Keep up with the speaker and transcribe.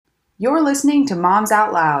You're listening to Moms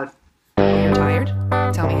Out Loud. You're tired?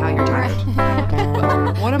 Tell me how you're tired.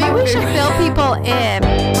 Maybe we should fill people in.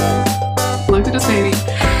 Look at this baby.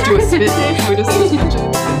 Do a spit take. Do a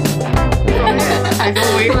suspension. I go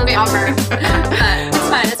away from the upper.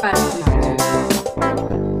 It's fine.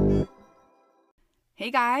 Hey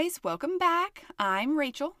guys, welcome back. I'm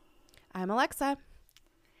Rachel. I'm Alexa.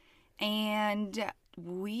 And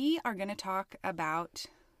we are going to talk about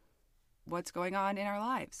what's going on in our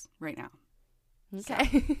lives right now. Okay.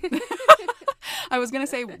 So, I was going to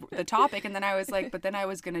say the topic, and then I was like, but then I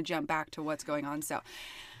was going to jump back to what's going on. So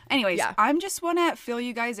anyways, Yeah. I'm just want to fill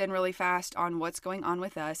you guys in really fast on what's going on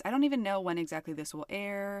with us. I don't even know when exactly this will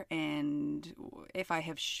air and if I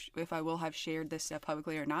have if I will have shared this stuff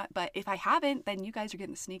publicly or not. But if I haven't, then you guys are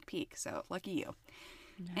getting a sneak peek. So lucky you.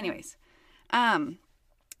 Yeah. Anyways,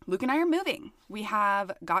 Luke and I are moving. We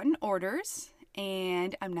have gotten orders,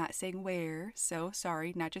 and I'm not saying where, so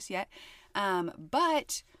sorry, not just yet.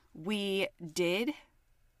 But we did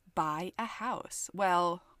buy a house.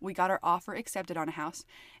 Well, we got our offer accepted on a house,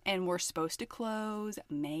 and we're supposed to close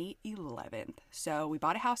May 11th. So we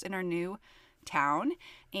bought a house in our new town,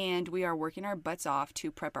 and we are working our butts off to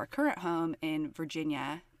prep our current home in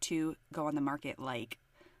Virginia to go on the market like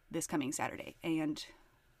this coming Saturday. And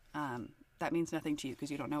that means nothing to you because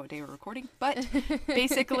you don't know what day we're recording. But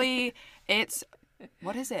basically,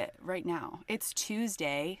 what is it right now? It's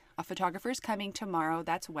Tuesday. A photographer's coming tomorrow.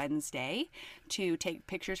 That's Wednesday to take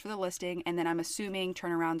pictures for the listing. And then I'm assuming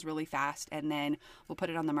turnaround's really fast. And then we'll put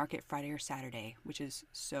it on the market Friday or Saturday, which is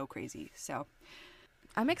so crazy. So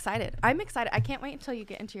I'm excited. I can't wait until you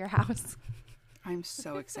get into your house. I'm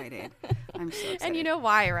so excited. I'm so excited. And you know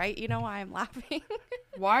why, right? You know why I'm laughing.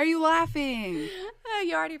 Why are you laughing?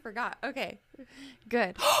 You already forgot. Okay,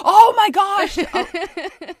 good. Oh my gosh. Oh.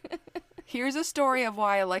 Here's a story of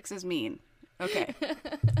why Alexa's mean. Okay.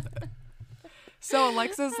 So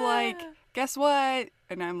Alexa's like, guess what?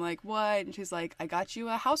 And I'm like, what? And she's like, I got you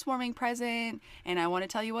a housewarming present and I want to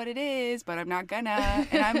tell you what it is, but I'm not gonna.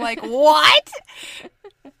 And I'm like, what?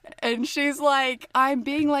 And she's like, I'm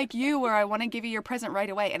being like you where I want to give you your present right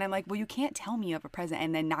away. And I'm like, well, you can't tell me you have a present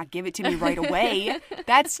and then not give it to me right away.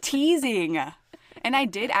 That's teasing. And I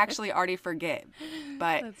did actually already forget.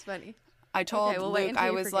 But That's funny. I told we'll Luke,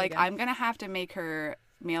 I was like, again. I'm going to have to make her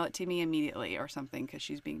mail it to me immediately or something because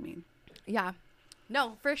she's being mean. Yeah.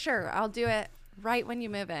 No, for sure. I'll do it right when you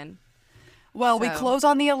move in. Well, we close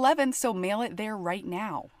on the 11th, so mail it there right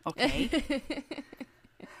now. Okay.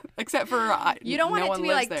 Except for you don't want no it to be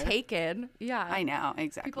like there. taken. Yeah. I know,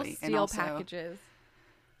 exactly. People steal packages.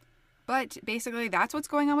 But basically, that's what's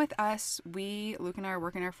going on with us. Luke and I are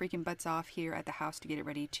working our freaking butts off here at the house to get it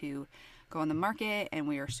ready to go on the market, and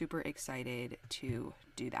we are super excited to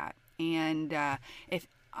do that. And if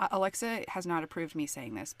Alexa has not approved me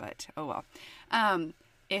saying this, but oh well.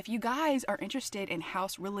 If you guys are interested in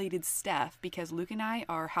house-related stuff, because Luke and I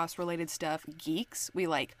are house-related stuff geeks, we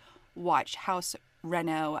like watch house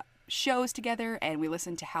reno shows together, and we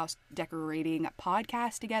listen to house decorating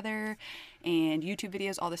podcasts together and YouTube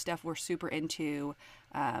videos, all the stuff we're super into,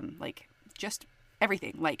 like just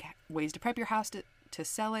everything, like ways to prep your house to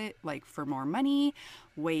sell it, like for more money,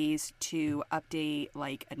 ways to update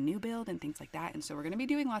like a new build and things like that. And so we're going to be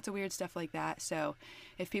doing lots of weird stuff like that. So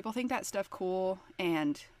if people think that stuff cool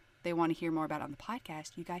and they want to hear more about it on the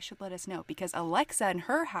podcast, you guys should let us know, because Alexa and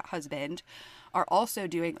her husband are also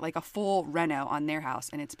doing like a full reno on their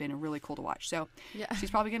house, and it's been really cool to watch. So yeah.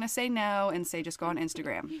 She's probably going to say no and say just go on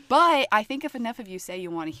Instagram. But I think if enough of you say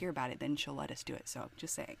you want to hear about it, then she'll let us do it. So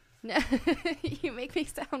just saying. You make me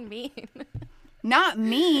sound mean. Not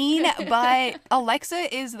mean, but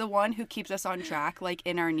Alexa is the one who keeps us on track, like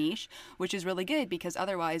in our niche, which is really good, because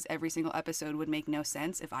otherwise every single episode would make no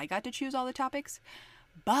sense if I got to choose all the topics.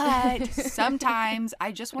 But sometimes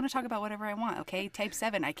I just want to talk about whatever I want, okay? Type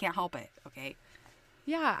 7, I can't help it, okay?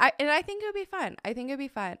 Yeah, I think it would be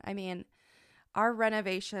fun. I mean, our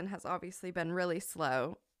renovation has obviously been really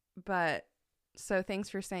slow, but so thanks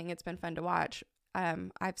for saying it's been fun to watch.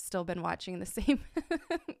 I've still been watching the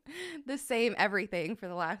same everything for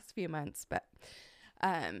the last few months, but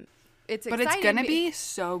it's exciting. But it's going to be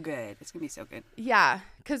so good. It's going to be so good. Yeah,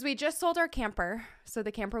 because we just sold our camper. So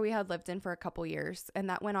the camper we had lived in for a couple years, and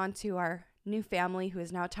that went on to our new family, who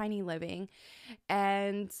is now tiny living.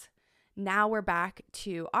 And now we're back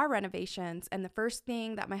to our renovations. And the first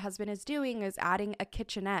thing that my husband is doing is adding a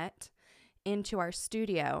kitchenette into our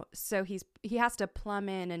studio. So he has to plumb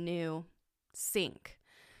in a new sink.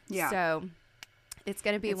 Yeah. So It's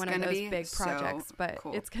going to be It's one of gonna those be big so projects, but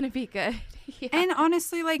cool. it's going to be good. Yeah. And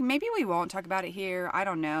honestly, like, maybe we won't talk about it here. I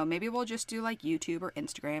don't know. Maybe we'll just do like YouTube or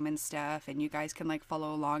Instagram and stuff, and you guys can like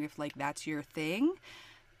follow along if like that's your thing.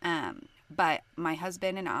 But my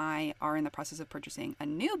husband and I are in the process of purchasing a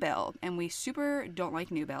new build, and we super don't like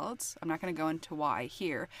new builds. I'm not going to go into why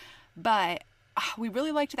here, but we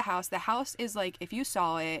really liked the house. The house is like, if you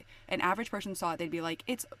saw it, an average person saw it, they'd be like,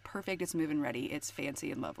 it's perfect, it's move-in ready, it's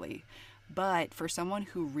fancy and lovely. But for someone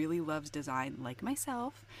who really loves design like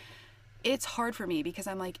myself, it's hard for me because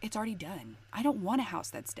I'm like, it's already done. I don't want a house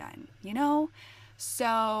that's done, you know?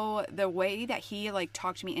 So the way that he like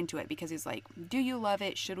talked me into it, because he's like, do you love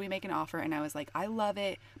it? Should we make an offer? And I was like, I love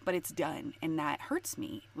it, but it's done. And that hurts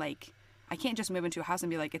me. Like, I can't just move into a house and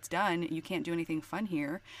be like, it's done. You can't do anything fun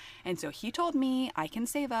here. And so he told me I can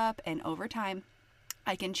save up, and over time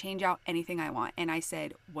I can change out anything I want. And I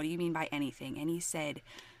said, what do you mean by anything? And he said,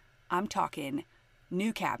 I'm talking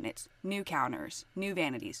new cabinets, new counters, new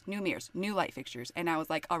vanities, new mirrors, new light fixtures. And I was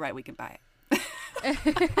like, all right, we can buy it.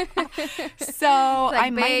 So Like,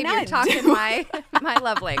 I might babe, not you're talking my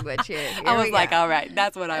love language here. I was we like, go. all right,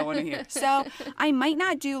 that's what I want to hear. So I might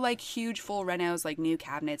not do like huge full renos, like new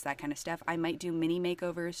cabinets, that kind of stuff. I might do mini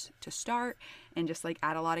makeovers to start and just like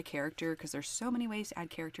add a lot of character, because there's so many ways to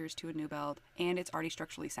add characters to a new build, and it's already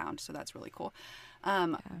structurally sound, so that's really cool.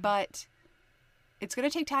 But it's going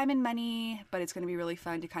to take time and money, but it's going to be really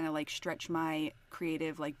fun to kind of like stretch my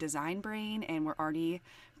creative like design brain, and we're already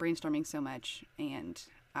brainstorming so much, and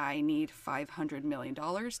I need $500 million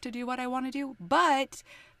to do what I want to do, but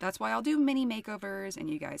that's why I'll do mini makeovers, and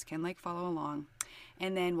you guys can like follow along,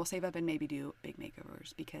 and then we'll save up and maybe do big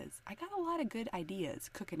makeovers, because I got a lot of good ideas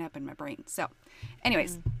cooking up in my brain. So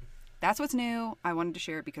anyways, that's what's new. I wanted to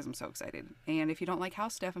share it because I'm so excited. And if you don't like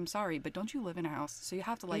house stuff, I'm sorry, but don't you live in a house? So you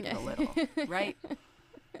have to like it a little, right?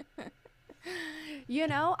 You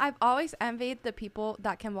know, I've always envied the people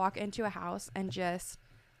that can walk into a house and just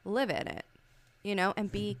live in it, you know,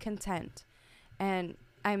 and be content. And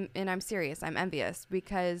I'm serious. I'm envious,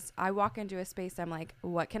 because I walk into a space, I'm like,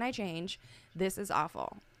 what can I change? This is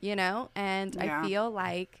awful, you know? And Yeah. I feel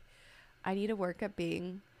like I need to work on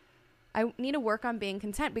being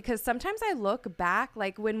content, because sometimes I look back,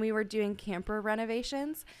 like when we were doing camper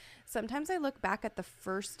renovations, sometimes I look back at the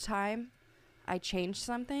first time I changed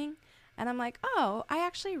something, and I'm like, oh, I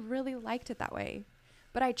actually really liked it that way,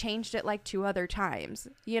 but I changed it like 2 other times,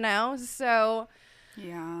 you know? So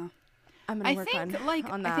Yeah. I'm gonna work on that.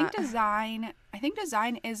 I think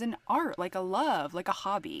design is an art, like a love, like a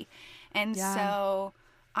hobby. And Yeah. so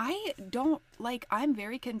I'm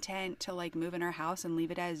very content to like move in our house and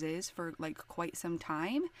leave it as is for like quite some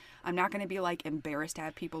time. I'm not going to be like embarrassed to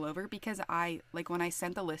have people over, because I like, when I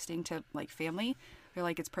sent the listing to like family, they're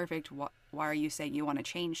like, it's perfect. Why are you saying you want to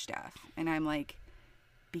change stuff? And I'm like,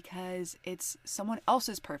 because it's someone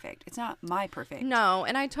else's perfect. It's not my perfect. No,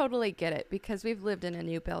 and I totally get it, because we've lived in a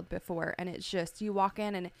new build before, and it's just, you walk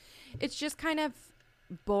in and it's just kind of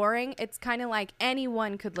boring. It's kind of like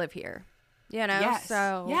anyone could live here, you know? Yes.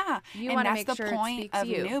 So yeah, you and want to that's make the sure point it speaks of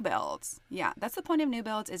you. new builds. Yeah, that's the point of new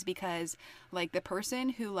builds, is because like the person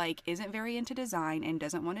who like isn't very into design and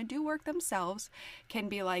doesn't want to do work themselves can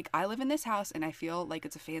be like, I live in this house and I feel like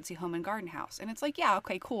it's a fancy home and garden house, and it's like, yeah,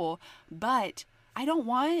 okay, cool, but I don't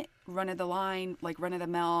want run of the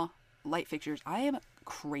mill light fixtures. I am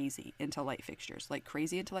crazy into light fixtures, like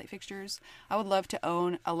crazy into light fixtures. I would love to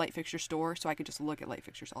own a light fixture store so I could just look at light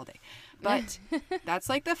fixtures all day. But that's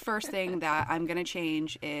like the first thing that I'm going to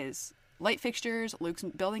change is light fixtures. Luke's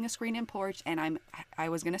building a screen and porch, and I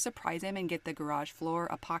was going to surprise him and get the garage floor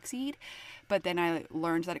epoxied, but then I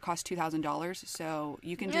learned that it costs $2,000. So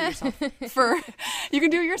you can do it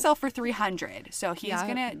yourself for $300. So he's Yeah.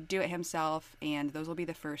 going to do it himself, and those will be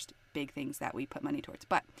the first big things that we put money towards.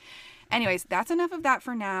 But anyways, that's enough of that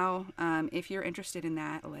for now. If you're interested in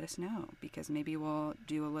that, let us know, because maybe we'll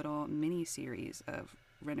do a little mini series of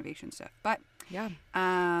renovation stuff. But Yeah.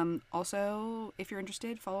 also, if you're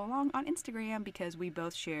interested, follow along on Instagram, because we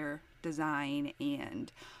both share design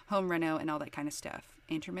and home reno and all that kind of stuff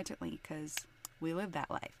intermittently, because we live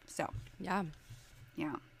that life. So Yeah.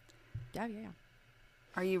 yeah. Yeah. Yeah.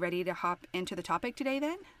 Are you ready to hop into the topic today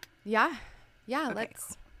then? Yeah. Yeah. Okay,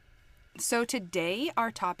 Let's. So today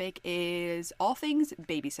our topic is all things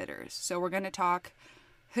babysitters. So we're going to talk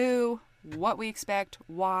who, what we expect,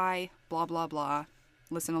 why, blah, blah, blah.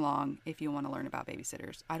 Listen along if you want to learn about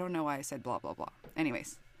babysitters. I don't know why I said blah, blah, blah.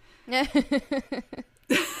 Anyways.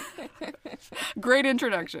 Great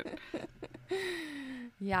introduction.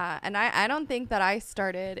 Yeah, and I don't think that I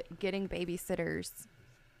started getting babysitters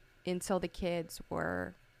until the kids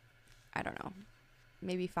were, I don't know,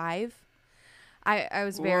 maybe 5. I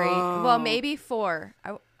was very, well, maybe 4.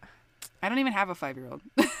 I don't even have a 5-year-old.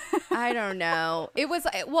 I don't know. It was,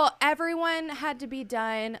 well, everyone had to be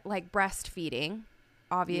done like breastfeeding,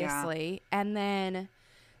 obviously. Yeah. And then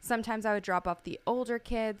sometimes I would drop off the older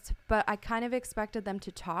kids, but I kind of expected them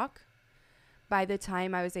to talk by the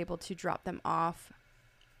time I was able to drop them off.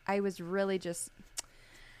 I was really just,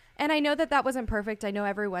 and I know that that wasn't perfect. I know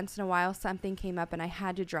every once in a while something came up and I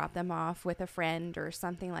had to drop them off with a friend or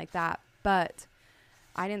something like that. But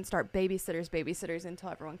I didn't start babysitters until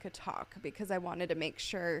everyone could talk, because I wanted to make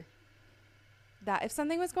sure that if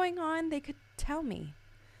something was going on, they could tell me.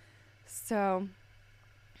 So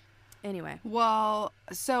anyway. Well,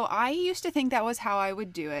 so I used to think that was how I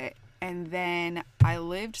would do it. And then I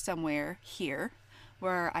lived somewhere here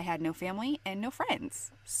where I had no family and no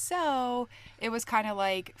friends. So it was kind of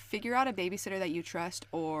like, figure out a babysitter that you trust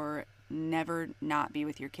or never not be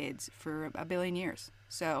with your kids for a billion years.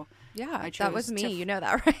 So yeah, that was me. You know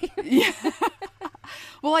that, right? Yeah.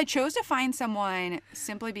 Well, I chose to find someone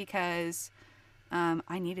simply because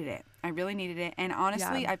I needed it. I really needed it. And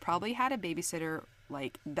honestly, I probably had a babysitter,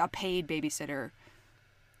 like a paid babysitter,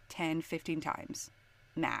 10, 15 times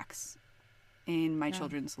max in my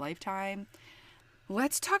children's lifetime.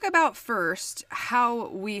 Let's talk about first how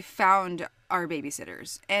we found our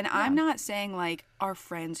babysitters. And I'm not saying like our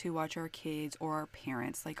friends who watch our kids or our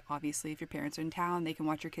parents. Like, obviously, if your parents are in town, they can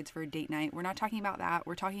watch your kids for a date night. We're not talking about that.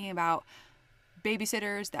 We're talking about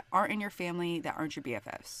babysitters that aren't in your family, that aren't your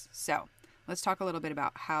BFFs. So let's talk a little bit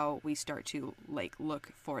about how we start to like look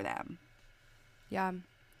for them. Yeah.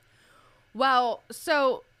 Well,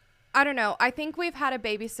 so I don't know. I think we've had a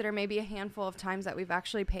babysitter maybe a handful of times that we've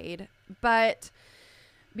actually paid, but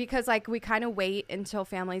because like we kind of wait until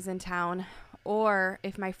family's in town, or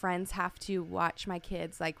if my friends have to watch my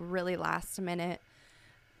kids, like really last minute,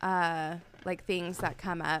 like things that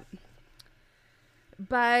come up.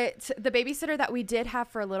 But the babysitter that we did have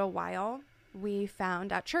for a little while, we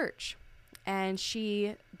found at church, and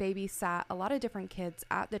she babysat a lot of different kids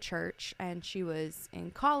at the church, and she was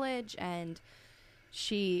in college, and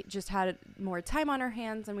she just had more time on her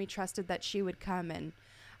hands, and we trusted that she would come. And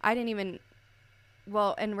I didn't even,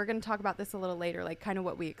 well, and we're going to talk about this a little later, like kind of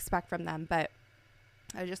what we expect from them, but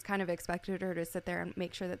I just kind of expected her to sit there and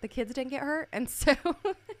make sure that the kids didn't get hurt. And so,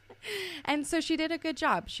 and so she did a good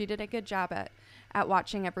job. She did a good job at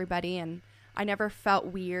watching everybody, and I never felt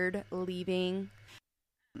weird leaving.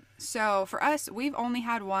 So for us, we've only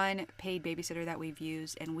had one paid babysitter that we've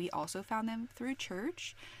used, and we also found them through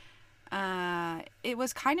church. It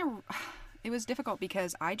was difficult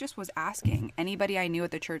because I just was asking anybody I knew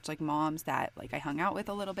at the church, like moms that like I hung out with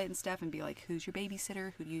a little bit and stuff, and be like, who's your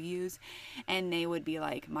babysitter? Who do you use? And they would be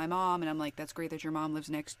like, my mom. And I'm like, that's great that your mom lives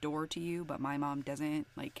next door to you, but my mom doesn't.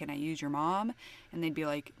 Like, can I use your mom? And they'd be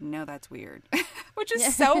like, no, that's weird. Which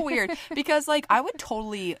is so weird, because like I would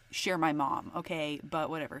totally share my mom. Okay. But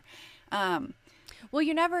whatever. Well,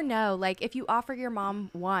 you never know. Like, if you offer your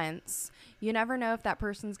mom once, you never know if that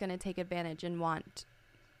person's going to take advantage and want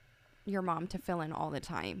your mom to fill in all the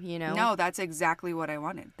time, you know? No, that's exactly what I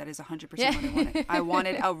wanted. That is 100% what I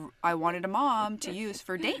wanted. I wanted a mom to use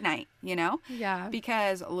for date night, you know? Yeah.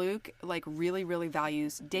 Because Luke, like, really, really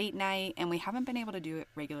values date night, and we haven't been able to do it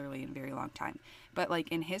regularly in a very long time. But, like,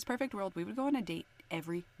 in his perfect world, we would go on a date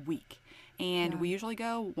every week. And we usually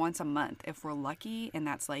go once a month if we're lucky, and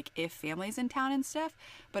that's like if family's in town and stuff.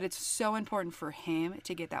 But it's so important for him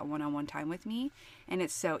to get that one-on-one time with me, and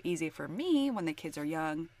it's so easy for me when the kids are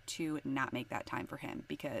young to not make that time for him,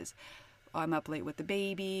 because I'm up late with the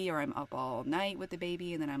baby, or I'm up all night with the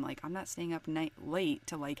baby, and then I'm like, I'm not staying up late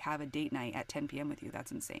to like have a date night at 10 p.m. with you.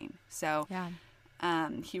 That's insane. So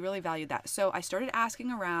he really valued that. So I started asking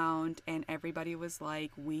around, and everybody was like,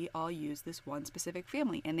 we all use this one specific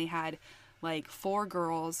family, and they had like 4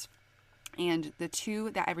 girls, and the 2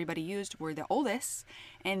 that everybody used were the oldest,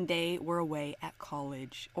 and they were away at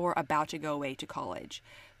college or about to go away to college.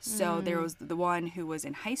 So there was the one who was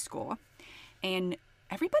in high school, and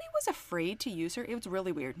everybody was afraid to use her. It was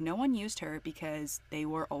really weird. No one used her because they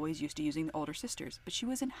were always used to using the older sisters, but she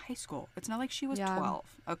was in high school. It's not like she was 12,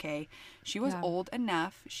 okay? She was old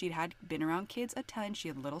enough. She'd been around kids a ton. She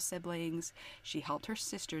had little siblings. She helped her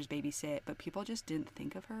sisters babysit, but people just didn't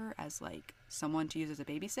think of her as like someone to use as a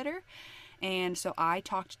babysitter. And so I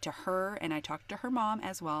talked to her, and I talked to her mom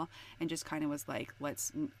as well, and just kind of was like,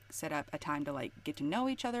 let's set up a time to like get to know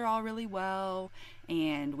each other all really well,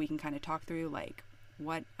 and we can kind of talk through like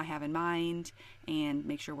what I have in mind and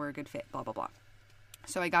make sure we're a good fit, blah, blah, blah.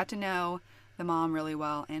 So I got to know the mom really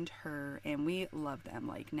well and her, and we love them.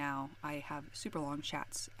 Like, now I have super long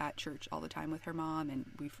chats at church all the time with her mom, and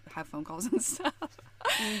we have phone calls and stuff.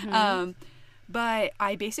 But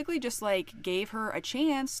I basically just like gave her a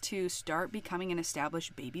chance to start becoming an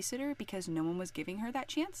established babysitter because no one was giving her that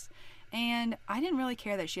chance. And I didn't really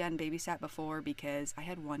care that she hadn't babysat before because I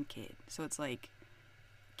had one kid. So it's like,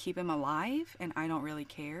 keep him alive and I don't really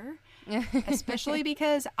care. Especially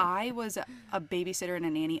because I was a babysitter and a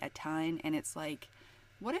nanny a ton. And it's like,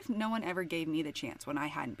 what if no one ever gave me the chance when I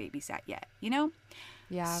hadn't babysat yet, you know?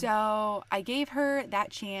 Yeah. So I gave her that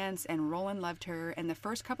chance and Roland loved her. And the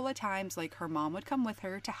first couple of times, like her mom would come with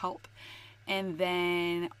her to help. And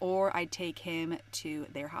then, or I'd take him to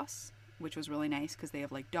their house, which was really nice because they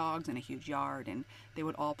have like dogs and a huge yard and they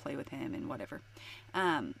would all play with him and whatever.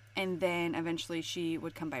 And then eventually she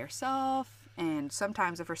would come by herself. And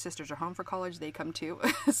sometimes if her sisters are home for college, they come too.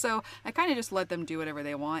 So I kind of just let them do whatever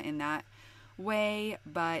they want in that way.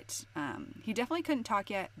 But he definitely couldn't talk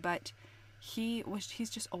yet, but he's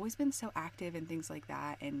just always been so active and things like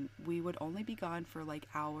that. And we would only be gone for like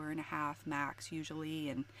hour and a half max usually.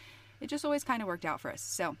 And it just always kind of worked out for us.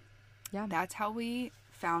 So Yeah. that's how we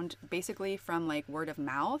found, basically from like word of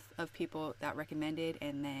mouth of people that recommended,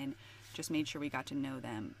 and then just made sure we got to know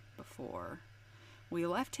them before we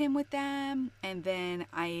left him with them. And then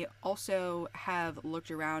I also have looked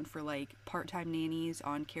around for like part-time nannies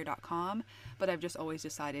on care.com, but I've just always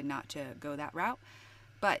decided not to go that route.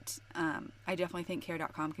 But I definitely think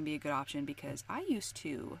care.com can be a good option because I used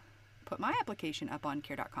to put my application up on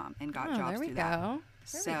care.com and got jobs through that.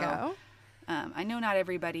 There we go. I know not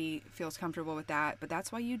everybody feels comfortable with that, but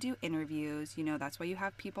that's why you do interviews. You know, that's why you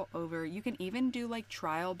have people over. You can even do like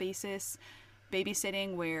trial basis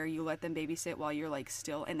babysitting where you let them babysit while you're like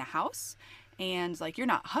still in the house. And like you're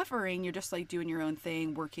not hovering, you're just like doing your own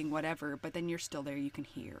thing, working, whatever, but then you're still there, you can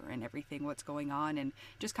hear and everything, what's going on, and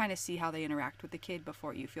just kind of see how they interact with the kid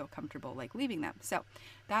before you feel comfortable like leaving them. So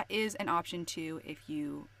that is an option too if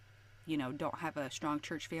you know, don't have a strong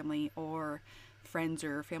church family or friends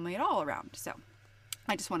or family at all around. So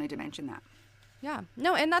I just wanted to mention that. Yeah.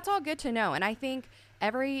 No, and that's all good to know. And I think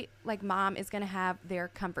every like mom is going to have their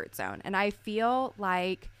comfort zone. And I feel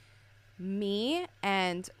like me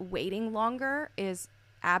and waiting longer is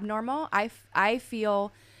abnormal. I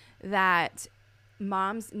feel that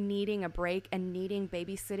moms needing a break and needing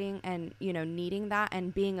babysitting and, you know, needing that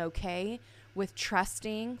and being okay with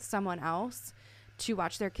trusting someone else to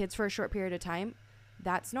watch their kids for a short period of time,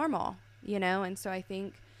 that's normal, you know? And so I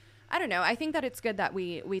think that it's good that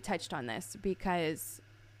we touched on this because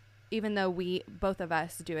even though both of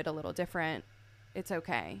us do it a little different, it's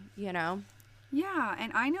okay, you know? Yeah,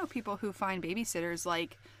 and I know people who find babysitters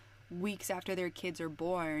like weeks after their kids are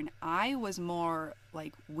born. I was more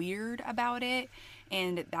like weird about it,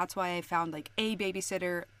 and that's why I found like a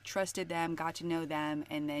babysitter, trusted them, got to know them,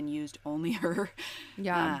 and then used only her.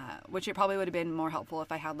 Yeah. Which it probably would have been more helpful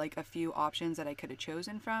if I had like a few options that I could have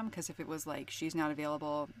chosen from, because if it was like she's not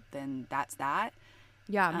available, then that's that.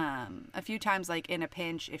 Yeah. A few times, like in a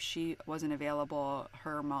pinch, if she wasn't available,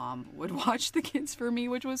 her mom would watch the kids for me,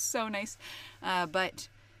 which was so nice. But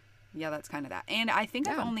yeah, that's kind of that. And I think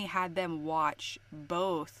I've only had them watch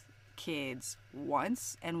both kids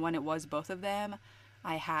once. And when it was both of them,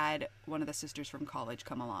 I had one of the sisters from college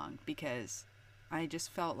come along because I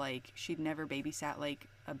just felt like she'd never babysat like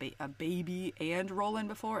a baby and Roland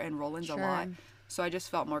before, and Roland's a lot. So I just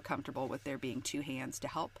felt more comfortable with there being two hands to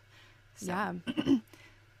help. So. Yeah.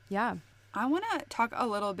 Yeah. I want to talk a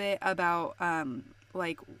little bit about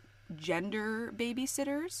like gender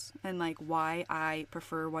babysitters and like why I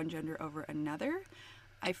prefer one gender over another.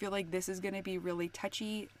 I feel like this is going to be really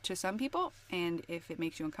touchy to some people, and if it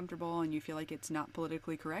makes you uncomfortable and you feel like it's not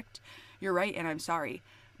politically correct, you're right, and I'm sorry,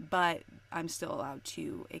 but I'm still allowed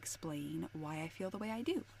to explain why I feel the way I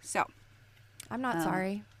do. So I'm not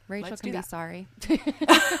sorry. Rachel can be sorry.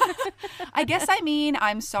 I guess I mean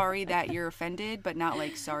I'm sorry that you're offended, but not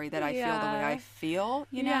like sorry that I feel the way I feel,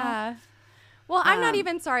 you know? Yeah. Well, I'm not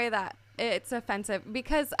even sorry that it's offensive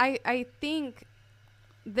because I think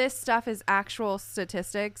this stuff is actual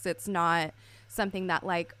statistics. It's not something that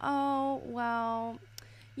like, oh, well,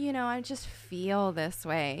 you know, I just feel this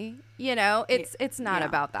way. You know, it's not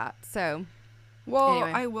about that. So, well,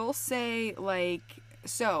 anyway. I will say like,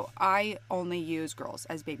 so I only use girls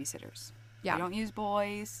as babysitters. Yeah. I don't use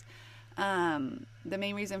boys. The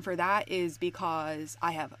main reason for that is because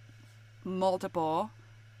I have multiple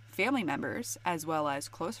family members as well as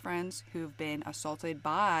close friends who've been assaulted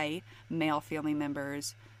by male family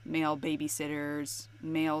members, male babysitters,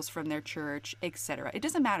 males from their church, etc. It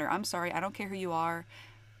doesn't matter. I'm sorry. I don't care who you are.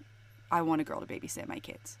 I want a girl to babysit my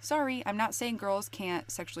kids. Sorry, I'm not saying girls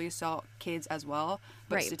can't sexually assault kids as well,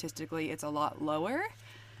 but statistically it's a lot lower.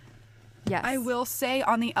 Yes. I will say,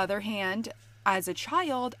 on the other hand, as a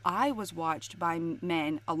child, I was watched by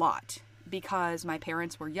men a lot because my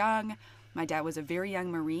parents were young. My dad was a very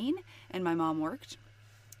young Marine and my mom worked.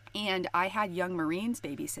 And I had young Marines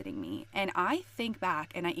babysitting me. And I think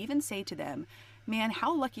back and I even say to them, man,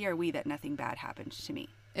 how lucky are we that nothing bad happened to me?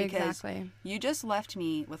 Because Exactly. you just left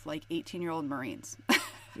me with like 18-year-old Marines.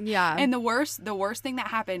 Yeah. And the worst thing that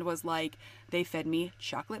happened was like they fed me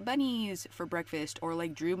chocolate bunnies for breakfast or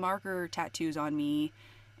like drew marker tattoos on me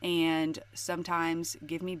and sometimes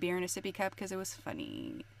give me beer in a sippy cup because it was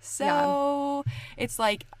funny. So it's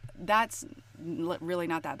like that's really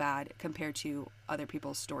not that bad compared to other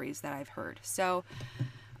people's stories that I've heard. So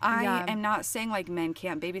I am not saying like men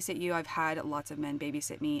can't babysit you. I've had lots of men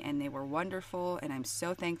babysit me and they were wonderful and I'm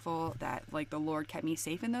so thankful that like the Lord kept me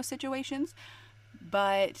safe in those situations.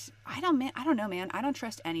 But I don't know, man. I don't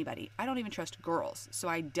trust anybody. I don't even trust girls. So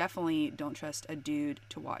I definitely don't trust a dude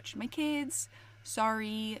to watch my kids.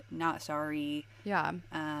 Sorry, not sorry. Yeah.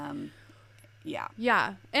 Yeah.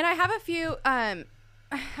 Yeah. And I have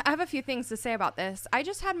a few things to say about this. I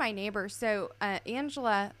just had my neighbor. So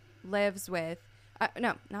Angela lives with,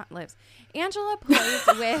 Angela plays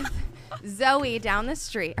with Zoe down the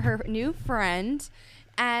street, her new friend.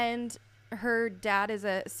 And her dad is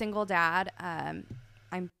a single dad.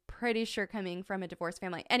 I'm pretty sure coming from a divorced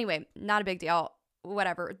family. Anyway, not a big deal.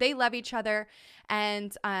 Whatever. They love each other.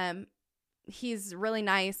 And he's really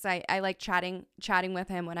nice. I like chatting with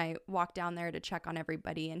him when I walk down there to check on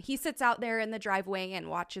everybody. And he sits out there in the driveway and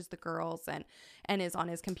watches the girls and is on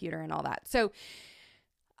his computer and all that. So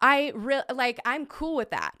I'm cool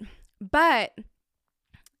with that. But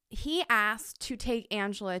he asked to take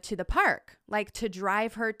Angela to the park, like to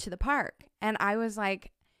drive her to the park. And I was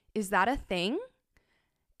like, is that a thing?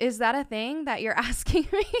 Is that a thing that you're asking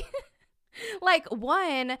me? Like,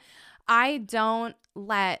 one, I don't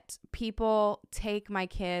let people take my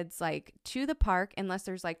kids like to the park unless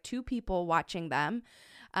there's like two people watching them.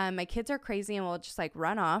 My kids are crazy and will just like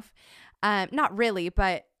run off. Not really,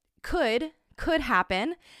 but could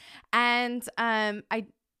happen. And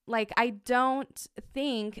I don't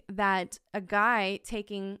think that a guy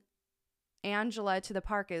taking Angela to the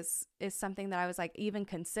park is something that I was like even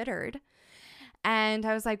considered. And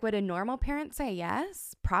I was like, would a normal parent say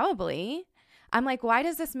yes? Probably. I'm like, why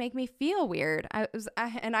does this make me feel weird?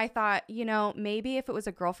 And I thought, maybe if it was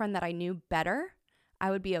a girlfriend that I knew better, I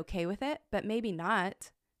would be okay with it, but maybe not,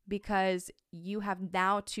 because you have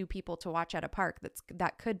now two people to watch at a park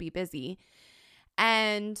that could be busy.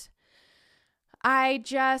 And I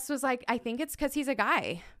just was like, I think it's because he's a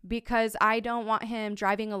guy, because I don't want him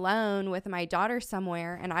driving alone with my daughter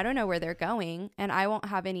somewhere and I don't know where they're going and I won't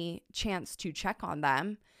have any chance to check on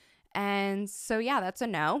them. And so, yeah, that's a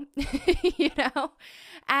no,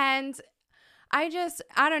 and I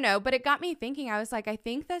don't know, but it got me thinking. I was like, I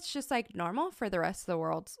think that's just like normal for the rest of the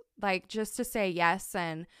world, like just to say yes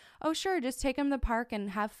and, oh, sure, just take him to the park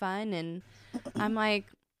and have fun. And I'm like,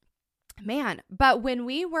 man, but when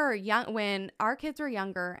we were young, when our kids were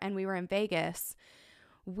younger and we were in Vegas,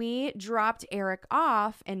 we dropped Eric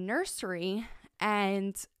off in nursery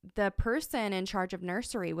and the person in charge of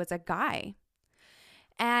nursery was a guy.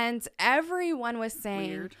 And everyone was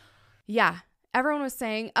saying, Weird. Yeah, everyone was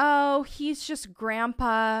saying, oh, he's just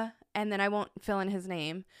grandpa. And then I won't fill in his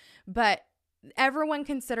name, but everyone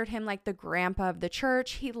considered him like the grandpa of the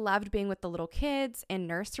church. He loved being with the little kids in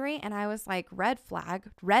nursery. And I was like, red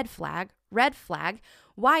flag, red flag, red flag.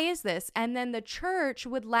 Why is this? And then the church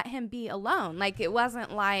would let him be alone. Like, it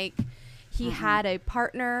wasn't like he had a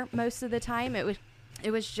partner most of the time.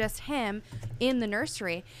 It was just him in the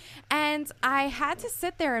nursery. And I had to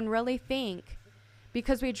sit there and really think,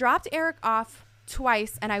 because we dropped Eric off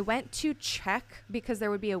twice and I went to check because there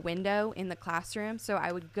would be a window in the classroom. So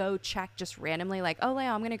I would go check just randomly, like, oh,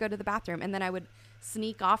 Leo, I'm going to go to the bathroom. And then I would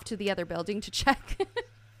sneak off to the other building to check.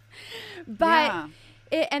 But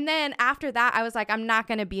and then after that, I was like, I'm not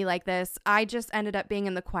going to be like this. I just ended up being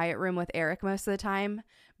in the quiet room with Eric most of the time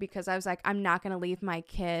because I was like, I'm not going to leave my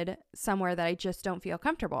kid somewhere that I just don't feel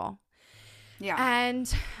comfortable. Yeah.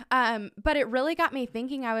 And, but it really got me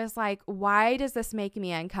thinking. I was like, why does this make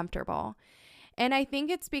me uncomfortable? And I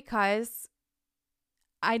think it's because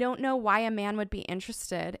I don't know why a man would be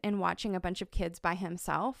interested in watching a bunch of kids by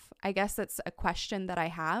himself. I guess that's a question that I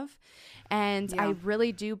have. And I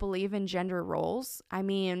really do believe in gender roles. I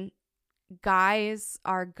mean, guys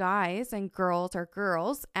are guys and girls are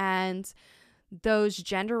girls. And those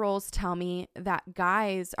gender roles tell me that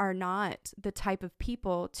guys are not the type of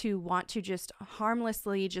people to want to just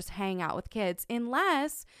harmlessly just hang out with kids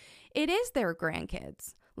unless it is their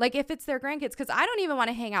grandkids. Like, if it's their grandkids, because I don't even want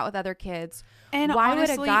to hang out with other kids. And why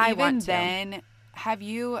honestly, would a guy even want to? then, have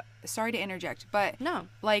you, sorry to interject, but No.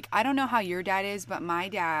 like, I don't know how your dad is, but my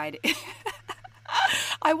dad,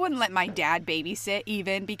 I wouldn't let my dad babysit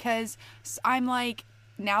even, because I'm like,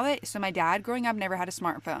 so my dad growing up never had a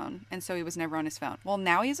smartphone, and so he was never on his phone. Well,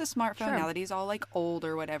 now he has a smartphone. Sure. Now that he's all like old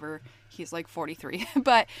or whatever, he's like 43,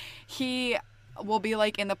 but he will be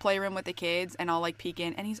like in the playroom with the kids, and I'll like peek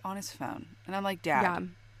in, and he's on his phone, and I'm like, Dad, Yeah.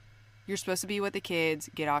 you're supposed to be with the kids,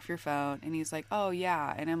 get off your phone. And he's like, oh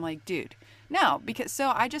yeah. And I'm like, dude, no, because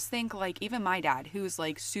so I just think like even my dad, who's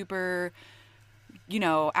like super, you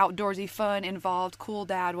know, outdoorsy, fun, involved, cool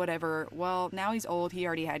dad, whatever. Well, now he's old. He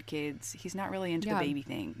already had kids. He's not really into Yeah. the baby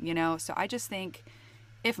thing, you know? So I just think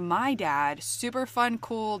if my dad, super fun,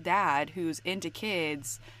 cool dad who's into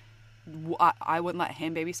kids, I wouldn't let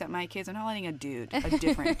him babysit my kids. I'm not letting a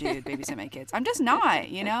different dude babysit my kids. I'm just not,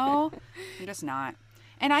 you know? I'm just not.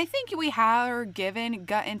 And I think we are given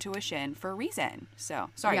gut intuition for a reason. So,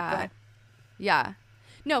 sorry, go ahead. Yeah.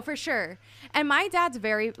 No, for sure. And my dad's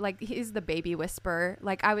very, like, he's the baby whisperer.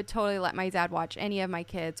 Like, I would totally let my dad watch any of my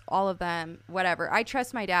kids, all of them, whatever. I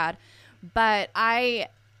trust my dad. But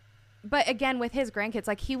again, with his grandkids,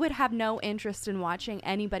 like, he would have no interest in watching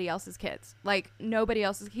anybody else's kids. Like, nobody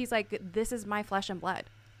else's. He's like, this is my flesh and blood.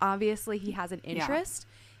 Obviously, he has an interest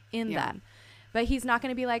in them. But he's not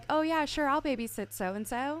going to be like, oh, yeah, sure, I'll babysit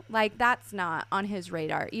so-and-so. Like, that's not on his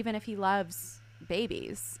radar, even if he loves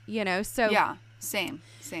babies, you know? So yeah, same.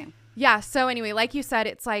 Yeah. So anyway, like you said,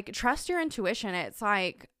 it's like, trust your intuition. It's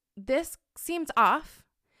like, this seems off.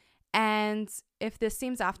 And if this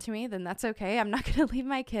seems off to me, then that's okay. I'm not going to leave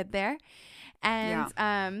my kid there. And,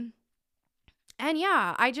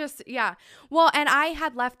 yeah, well, and I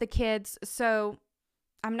had left the kids. So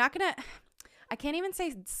I'm not going to, I can't even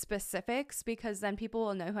say specifics because then people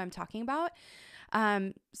will know who I'm talking about.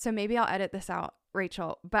 So maybe I'll edit this out,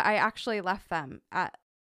 Rachel, but I actually left them at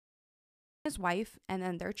his wife and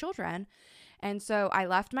then their children. And so I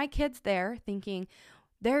left my kids there thinking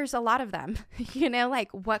there's a lot of them, you know,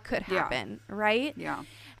 like what could happen, right? Yeah.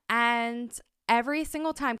 And every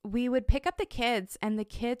single time we would pick up the kids and the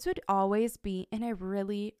kids would always be in a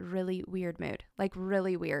really, really weird mood, like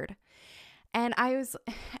really weird. And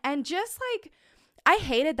just like, I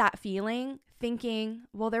hated that feeling thinking,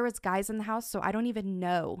 well, there was guys in the house, so I don't even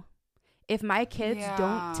know. If my kids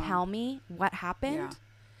don't tell me what happened,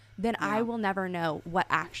 then I will never know what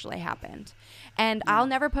actually happened. And I'll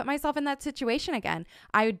never put myself in that situation again.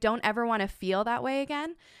 I don't ever want to feel that way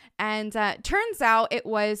again. And turns out it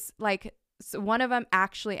was like, so one of them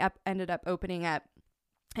actually ended up opening up.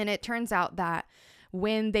 And it turns out that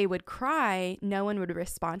when they would cry, no one would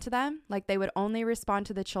respond to them. Like they would only respond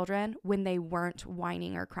to the children when they weren't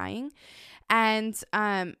whining or crying. And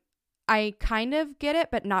I kind of get it,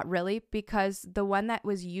 but not really, because the one that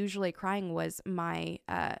was usually crying was my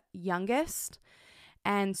youngest.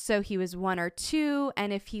 And so he was 1 or 2.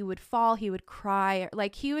 And if he would fall, he would cry.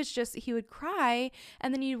 Like he would cry.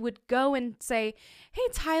 And then you would go and say, hey,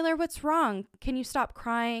 Tyler, what's wrong? Can you stop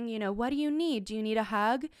crying? You know, what do you need? Do you need a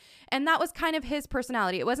hug? And that was kind of his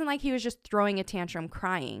personality. It wasn't like he was just throwing a tantrum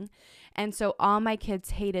crying. And so all my kids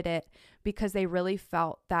hated it because they really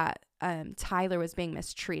felt that Tyler was being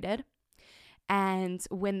mistreated. And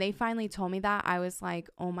when they finally told me that, I was like,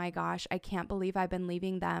 oh my gosh, I can't believe I've been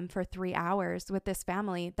leaving them for 3 hours with this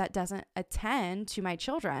family that doesn't attend to my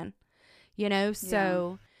children, you know?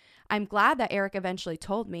 So I'm glad that Eric eventually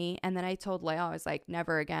told me. And then I told Leia, I was like,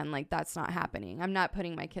 never again. Like, that's not happening. I'm not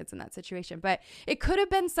putting my kids in that situation. But it could have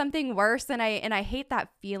been something worse. And I hate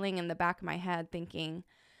that feeling in the back of my head thinking,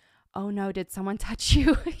 oh no, did someone touch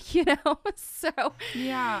you? You know? So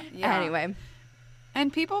yeah. Anyway.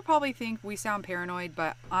 And people probably think we sound paranoid,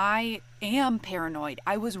 but I am paranoid.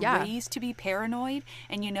 I was raised to be paranoid.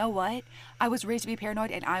 And you know what? I was raised to be paranoid,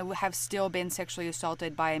 and I have still been sexually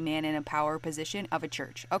assaulted by a man in a power position of a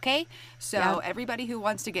church. Okay? So everybody who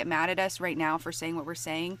wants to get mad at us right now for saying what we're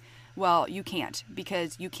saying, well, you can't,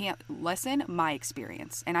 because you can't lessen my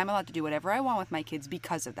experience. And I'm allowed to do whatever I want with my kids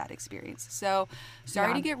because of that experience. So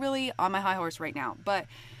sorry to get really on my high horse right now, but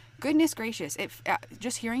goodness gracious,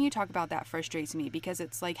 just hearing you talk about that frustrates me, because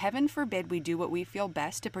it's like, heaven forbid we do what we feel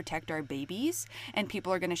best to protect our babies and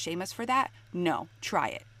people are going to shame us for that. No, try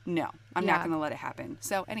it. No, I'm not going to let it happen.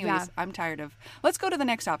 So anyways, I'm tired of, let's go to the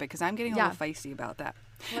next topic because I'm getting a little feisty about that.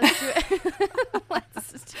 Let's do it.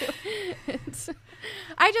 Let's do it.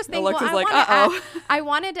 I just think, Alexa's I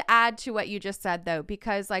wanted to add to what you just said though,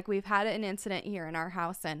 because like we've had an incident here in our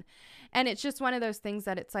house, and it's just one of those things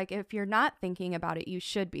that it's like, if you're not thinking about it, you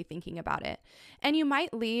should be thinking about it. And you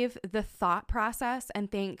might leave the thought process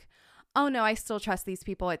and think, oh no, I still trust these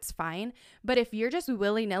people, it's fine. But if you're just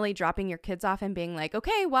willy-nilly dropping your kids off and being like,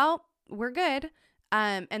 okay, well, we're good.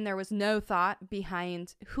 And there was no thought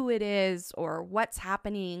behind who it is or what's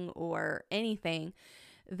happening or anything,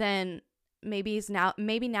 then maybe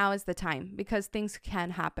now is the time, because things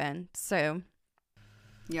can happen. So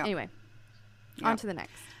Yeah. anyway, Yep. on to the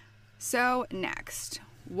next. So next,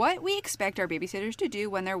 what we expect our babysitters to do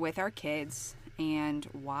when they're with our kids, and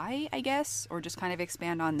why, I guess, or just kind of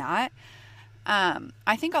expand on that.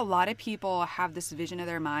 I think a lot of people have this vision of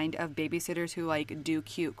their mind of babysitters who like do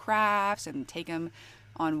cute crafts and take them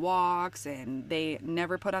on walks, and they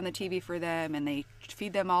never put on the TV for them, and they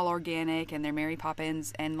feed them all organic, and they're Mary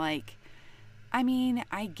Poppins. And like, I mean,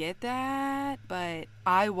 I get that, but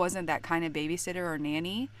I wasn't that kind of babysitter or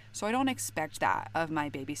nanny, so I don't expect that of my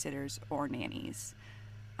babysitters or nannies.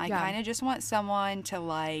 I Yeah. kind of just want someone to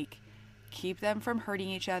like keep them from hurting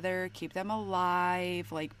each other, keep them alive,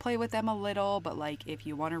 like play with them a little, but like if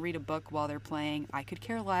you want to read a book while they're playing, I could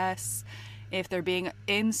care less. If they're being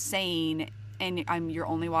insane and you're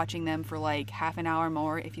only watching them for like half an hour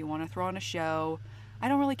more, if you want to throw on a show, I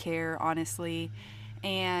don't really care, honestly.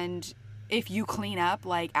 And if you clean up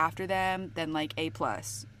like after them, then like A+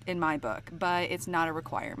 in my book, but it's not a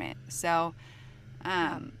requirement. So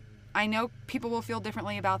I know people will feel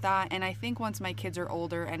differently about that, and I think once my kids are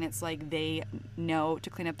older and it's like they know to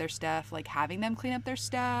clean up their stuff, like having them clean up their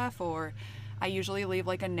stuff, or I usually leave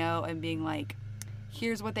like a note and being like,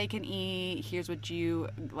 here's what they can eat, here's what you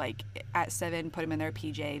like at 7, put them in their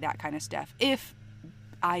PJ, that kind of stuff. If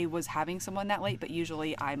I was having someone that late, but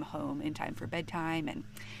usually I'm home in time for bedtime. And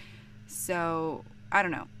so I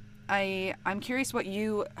don't know. I'm curious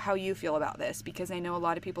how you feel about this, because I know a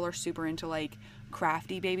lot of people are super into like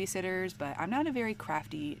crafty babysitters, but I'm not a very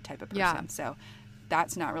crafty type of person. Yeah. So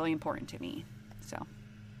that's not really important to me. So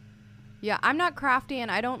Yeah, I'm not crafty,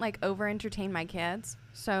 and I don't like over entertain my kids,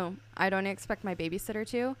 so I don't expect my babysitter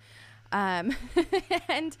to.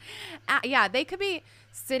 And yeah, they could be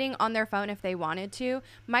sitting on their phone if they wanted to.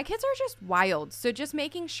 My kids are just wild, so just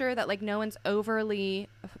making sure that like no one's overly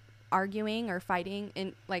arguing or fighting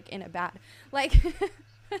in a bad, like for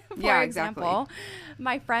Yeah, example,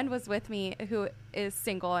 my friend was with me who is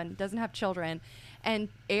single and doesn't have children, and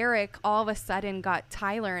Eric all of a sudden got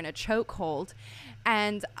Tyler in a chokehold,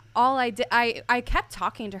 and all I did, I kept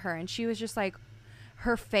talking to her, and she was just like,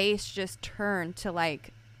 her face just turned to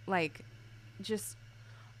like just,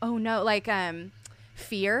 oh no, like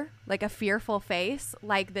fear, like a fearful face,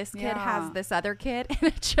 like this kid has Yeah. this other kid in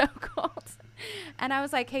a chokehold. And I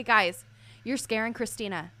was like, hey guys, you're scaring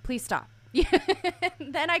Christina, please stop.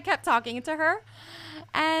 Then I kept talking to her,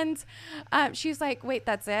 and she's like, wait,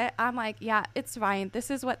 that's it? I'm like, yeah, it's fine,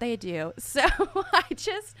 this is what they do. So I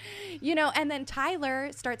just, and then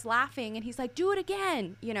Tyler starts laughing, and he's like, do it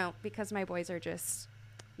again, because my boys are just,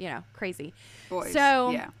 crazy. boys.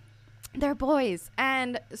 So yeah. they're boys.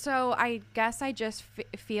 And so I guess I just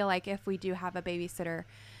feel like if we do have a babysitter,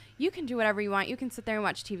 you can do whatever you want. You can sit there and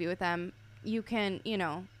watch TV with them. You can,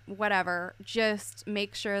 whatever. Just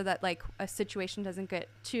make sure that like a situation doesn't get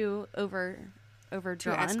too overdrawn. Too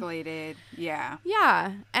escalated. Yeah.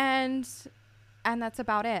 Yeah. And that's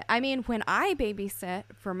about it. I mean, when I babysit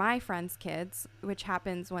for my friends' kids, which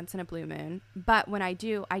happens once in a blue moon, but when I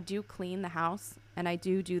do clean the house, and I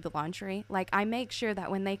do the laundry. Like, I make sure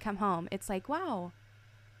that when they come home, it's like, wow,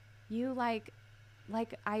 you like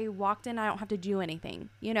I walked in, I don't have to do anything,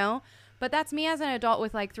 But that's me as an adult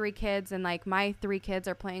with like 3 kids, and like my 3 kids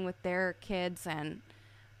are playing with their kids, and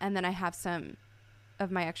then I have some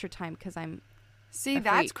of my extra time because I'm See, a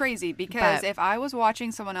that's freak. crazy, because But- if I was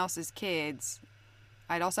watching someone else's kids,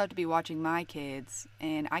 I'd also have to be watching my kids,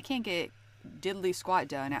 and I can't get diddly squat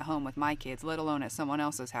done at home with my kids, let alone at someone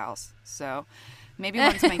else's house. So maybe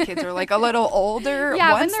once my kids are like a little older,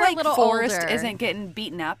 Yeah, when once they're a like little Forrest older. isn't getting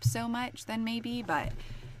beaten up so much, then maybe, but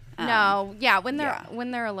no, yeah, when yeah.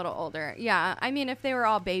 they're a little older. Yeah. I mean, if they were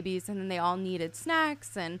all babies and then they all needed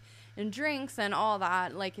snacks and drinks and all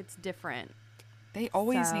that, like, it's different. they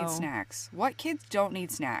always need So- snacks. What kids don't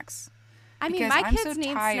need snacks? I mean, Because my I'm kids so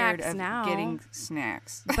need tired snacks of now. getting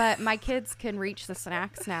snacks. But my kids can reach the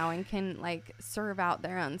snacks now and can like serve out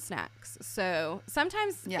their own snacks. So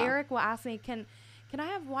sometimes Yeah. Eric will ask me, can I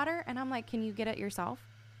have water? And I'm like, can you get it yourself?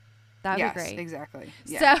 That would Yes, be great. exactly.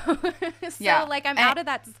 Yeah. So Yeah. like I'm And- out of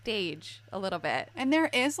that stage a little bit. And there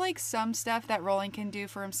is like some stuff that Roland can do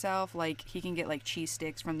for himself. Like he can get like cheese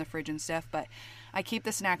sticks from the fridge and stuff. But I keep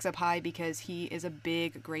the snacks up high because he is a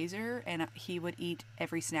big grazer, and he would eat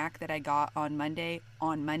every snack that I got on Monday,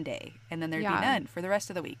 and then there'd Yeah. be none for the rest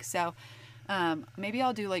of the week. So maybe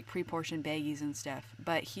I'll do like pre-portioned baggies and stuff.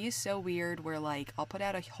 But he's so weird where like I'll put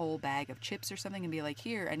out a whole bag of chips or something and be like,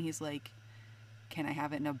 here, and he's like, can I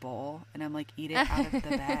have it in a bowl? And I'm like, eat it out of the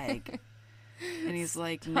bag. And he's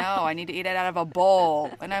like, no, I need to eat it out of a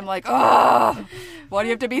bowl. And I'm like, oh, why do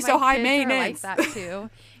you have to be so high maintenance? Like that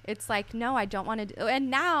too. It's like, no, I don't want to do.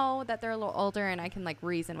 And now that they're a little older and I can like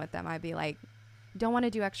reason with them, I'd be like, don't want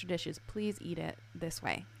to do extra dishes. Please eat it this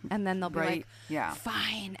way. And then they'll be like, yeah,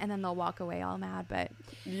 fine. And then they'll walk away all mad. But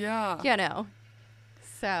yeah, you know.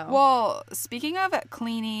 So, well, speaking of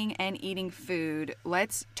cleaning and eating food,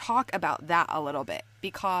 let's talk about that a little bit,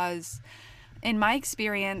 because in my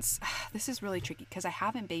experience, this is really tricky because I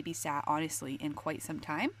haven't babysat, honestly, in quite some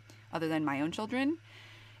time, other than my own children.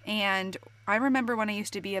 And I remember when I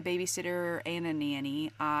used to be a babysitter and a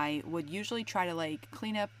nanny, I would usually try to like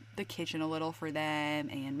clean up the kitchen a little for them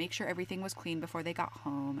and make sure everything was clean before they got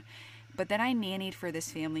home. But then I nannied for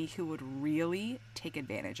this family who would really take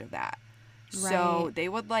advantage of that. So Right. they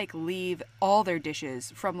would like leave all their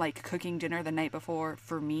dishes from like cooking dinner the night before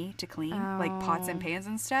for me to clean, like pots and Oh. pans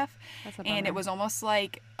and stuff. That's a And it bummer. was almost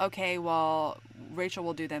like, okay, well, Rachel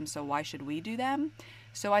will do them, so why should we do them?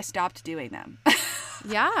 So I stopped doing them.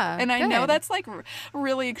 Yeah. And I know good. that's like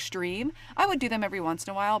really extreme. I would do them every once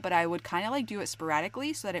in a while, but I would kind of like do it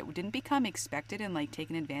sporadically so that it didn't become expected and like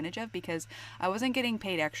taken advantage of, because I wasn't getting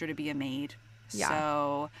paid extra to be a maid. Yeah.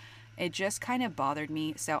 So it just kind of bothered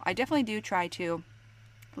me. So I definitely do try to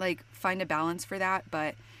like find a balance for that.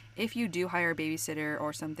 But if you do hire a babysitter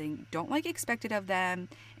or something, don't like expect it of them.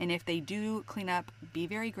 And if they do clean up, be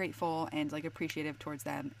very grateful and like appreciative towards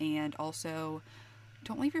them. And also,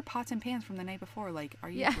 don't leave your pots and pans from the night before. Like, are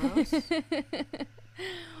you Yeah. gross?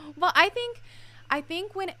 Well, I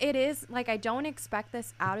think when it is like, I don't expect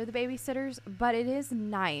this out of the babysitters, but it is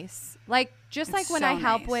nice. Like just It's like when so I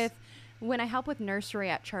help nice. with nursery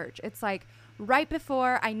at church, it's like right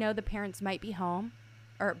before I know the parents might be home,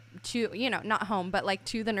 or to, not home, but like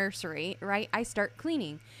to the nursery, right? I start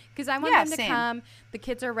cleaning because I want Yeah, them to same. come, the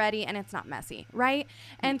kids are ready, and it's not messy, right?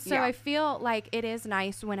 And so Yeah. I feel like it is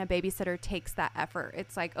nice when a babysitter takes that effort.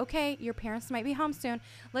 It's like, okay, your parents might be home soon.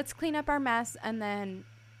 Let's clean up our mess, and then,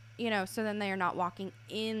 so then they are not walking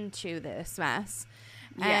into this mess.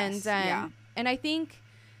 Yes, And yeah. and I think,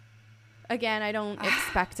 again, I don't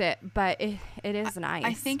expect it, but it is nice.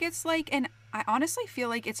 I think it's like, and I honestly feel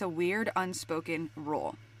like it's a weird unspoken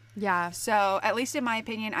rule. yeah. So, at least in my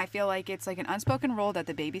opinion, I feel like it's like an unspoken rule that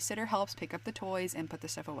the babysitter helps pick up the toys and put the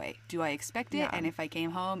stuff away. Do I expect it? Yeah. And if I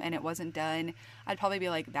came home and it wasn't done, I'd probably be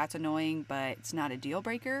like, that's annoying, but it's not a deal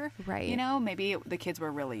breaker. Right. Maybe the kids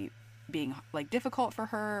were really being like difficult for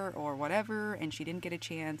her or whatever, and she didn't get a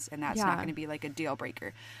chance, and that's not Yeah. going to be like a deal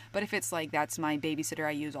breaker. But if it's like, that's my babysitter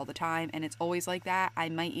I use all the time and it's always like that, I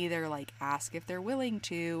might either like ask if they're willing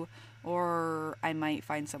to, or I might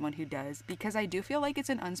find someone who does, because I do feel like it's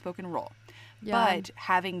an unspoken rule. Yeah. But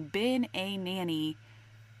having been a nanny,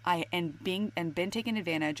 been taken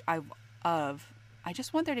advantage of, I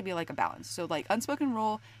just want there to be like a balance. So like unspoken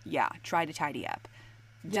rule, yeah, try to tidy up.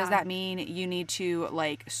 Yeah. Does that mean you need to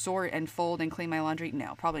like sort and fold and clean my laundry?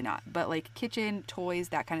 No, probably not. But like kitchen, toys,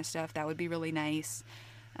 that kind of stuff, that would be really nice.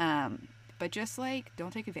 But just like,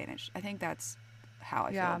 don't take advantage. I think that's how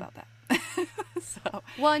I Yeah. feel about that. So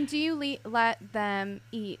Well, and do you let them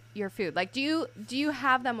eat your food? Like, do you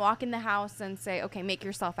have them walk in the house and say, okay, make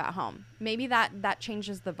yourself at home? Maybe that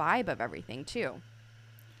changes the vibe of everything too.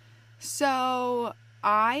 So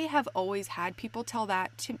I have always had people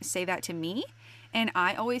say that to me, and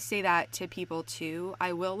I always say that to people too.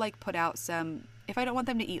 I will like put out some, if I don't want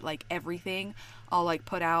them to eat like everything, I'll like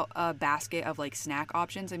put out a basket of like snack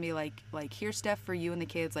options and be like here's stuff for you and the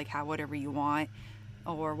kids, like have whatever you want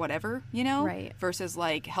or whatever, Right. versus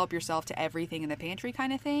like help yourself to everything in the pantry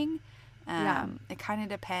kind of thing. Yeah. It kind of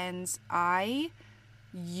depends.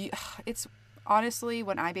 It's honestly,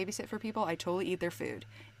 when I babysit for people, I totally eat their food.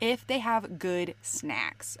 If they have good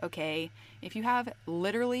snacks, okay? If you have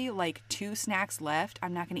literally like 2 snacks left,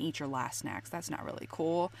 I'm not going to eat your last snacks. That's not really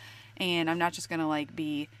cool. And I'm not just going to like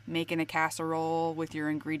be making a casserole with your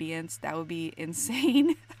ingredients. That would be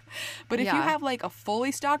insane. But if you Yeah. have like a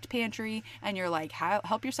fully stocked pantry and you're like,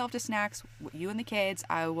 help yourself to snacks, you and the kids,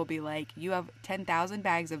 I will be like, you have 10,000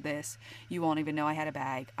 bags of this. You won't even know I had a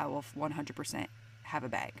bag. I will 100% have a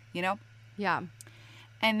bag, Yeah.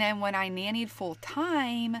 And then when I nannied full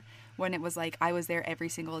time, when it was like I was there every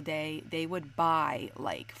single day, they would buy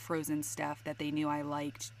like frozen stuff that they knew I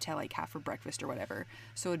liked to like have for breakfast or whatever.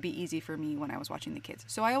 So it'd be easy for me when I was watching the kids.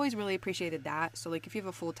 So I always really appreciated that. So like if you have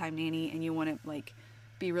a full-time nanny and you want to like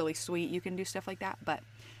be really sweet, you can do stuff like that. But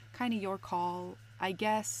kind of your call. I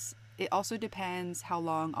guess it also depends how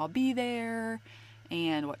long I'll be there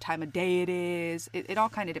and what time of day it is. It all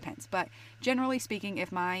kind of depends. But generally speaking,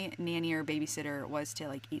 if my nanny or babysitter was to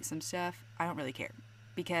like eat some stuff, I don't really care,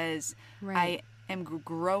 because Right. I am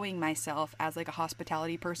growing myself as like a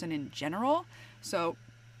hospitality person in general. So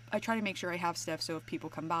I try to make sure I have stuff so if people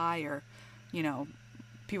come by or, you know,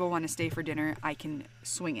 people want to stay for dinner, I can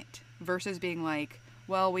swing it, versus being like,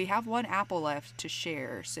 well, we have one apple left to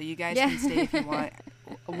share, so you guys can stay if you want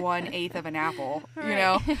 1/8 of an apple, you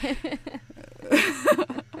know?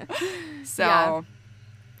 So Yeah.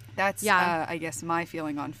 that's, Yeah. I guess, my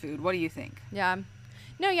feeling on food. What do you think? Yeah.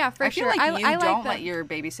 No, yeah, for I feel sure. like you I like don't that. let your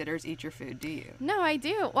babysitters eat your food, do you? No, I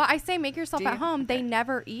do. Well, I say make yourself Do at you? home. They Okay.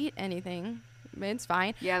 never eat anything. It's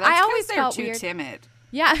fine. Yeah, that's I because always they're felt too weird. timid.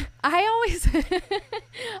 Yeah, I always,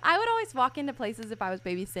 I would always walk into places if I was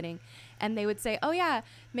babysitting, and they would say, "Oh yeah,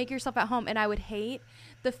 make yourself at home," and I would hate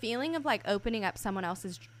the feeling of like opening up someone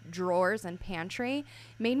else's drawers and pantry.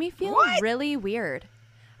 Made me feel What? really weird.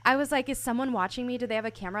 I was like, "Is someone watching me? Do they have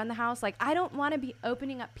a camera in the house?" Like, I don't want to be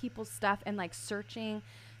opening up people's stuff and like searching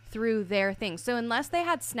through their things. So unless they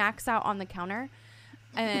had snacks out on the counter,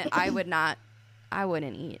 I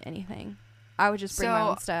wouldn't eat anything. I would just bring my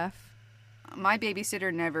own So- stuff. My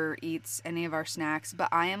babysitter never eats any of our snacks, but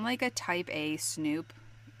I am like a type A snoop.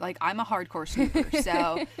 Like, I'm a hardcore snooper.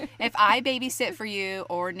 So if I babysit for you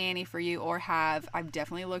or nanny for you or I've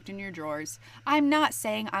definitely looked in your drawers. I'm not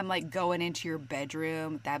saying I'm like going into your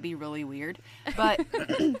bedroom. That'd be really weird. But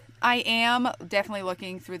I am definitely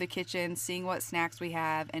looking through the kitchen, seeing what snacks we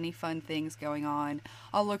have, any fun things going on.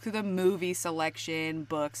 I'll look through the movie selection,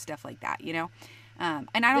 books, stuff like that, you know? And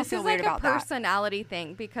I don't This feel is weird like a about that. personality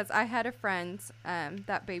thing, because I had a friend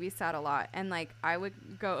that babysat a lot, and like I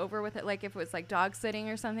would go over with it, like if it was like dog sitting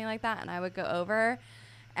or something like that, and I would go over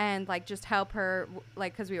and like just help her,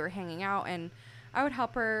 like because we were hanging out, and I would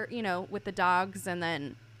help her, you know, with the dogs, and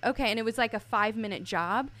then and it was like a 5-minute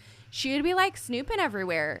job. She would be like snooping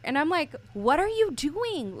everywhere, and I'm like, "What are you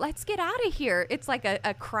doing? Let's get out of here." It's like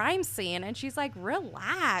a crime scene, and she's like,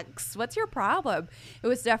 "Relax. What's your problem?" It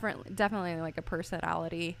was definitely like a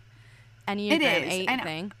personality Enneagram It is, 8 and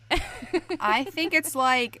thing. I think it's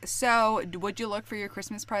like, so would you look for your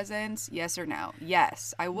Christmas presents? Yes or no?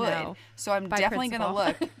 Yes, I would. No. So I'm By definitely going to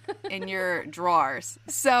principle. look in your drawers.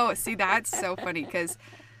 So, see, that's so funny because,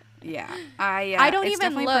 yeah, I don't it's even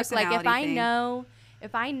definitely a look. Like if personality thing.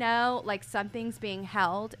 if I know like something's being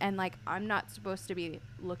held and like I'm not supposed to be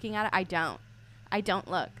looking at it, I don't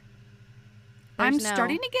look. I'm There's no-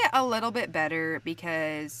 starting to get a little bit better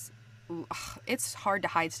because it's hard to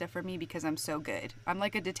hide stuff from me because I'm so good. I'm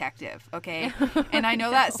like a detective, okay? And I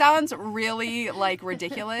know that sounds really like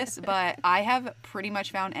ridiculous, but I have pretty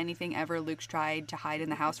much found anything ever Luke's tried to hide in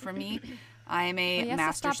the house from me. I am a He has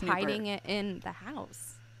master to stop snooper. hiding it in the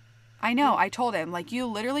house. I know. I told him, like, you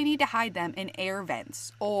literally need to hide them in air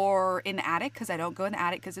vents or in the attic because I don't go in the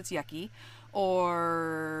attic because it's yucky,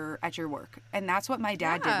 or at your work. And that's what my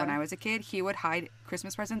dad did when Yeah. I was a kid. He would hide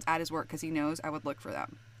Christmas presents at his work because he knows I would look for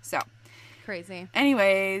them. So, Crazy.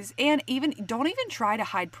 anyways, and don't even try to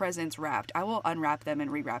hide presents wrapped. I will unwrap them and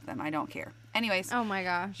rewrap them. I don't care. Anyways, Oh my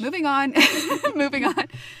gosh. moving on. Moving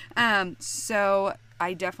on. So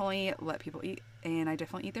I definitely let people eat, and I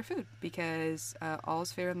definitely eat their food because all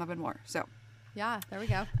is fair in love and war. So, Yeah, there we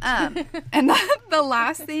go. and the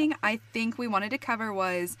last thing I think we wanted to cover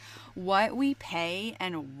was what we pay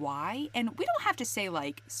and why. And we don't have to say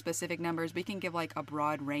like specific numbers. We can give like a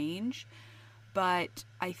broad range. But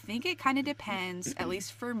I think it kind of depends, at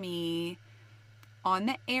least for me, on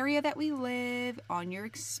the area that we live, on your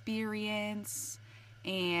experience,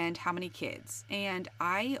 and how many kids. And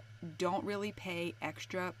I don't really pay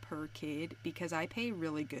extra per kid because I pay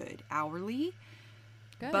really good hourly.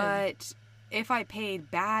 Good. But if I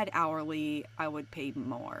paid bad hourly, I would pay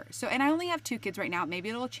more. So, and I only have 2 kids right now. Maybe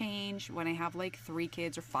it'll change when I have like 3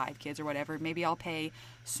 kids or 5 kids or whatever. Maybe I'll pay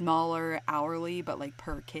smaller hourly, but like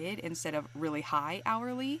per kid instead of really high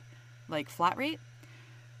hourly, like flat rate.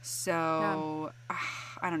 So,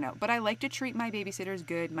 I don't know. But I like to treat my babysitters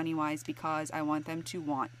good money-wise because I want them to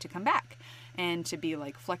want to come back and to be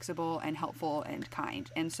like flexible and helpful and kind.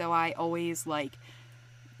 And so I always like,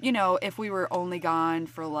 you know, if we were only gone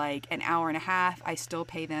for like an hour and a half, I still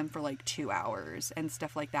pay them for like 2 hours and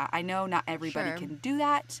stuff like that. I know not everybody Sure. can do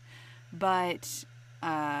that, but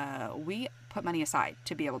we put money aside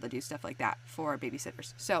to be able to do stuff like that for our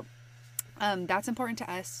babysitters. So that's important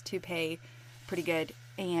to us to pay pretty good.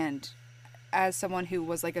 And as someone who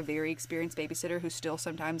was like a very experienced babysitter who still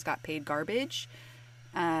sometimes got paid garbage,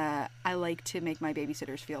 I like to make my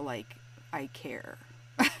babysitters feel like I care.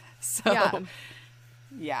 So Yeah.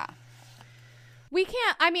 yeah. We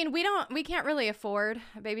can't, I mean, we can't really afford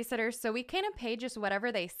babysitters, so we kind of pay just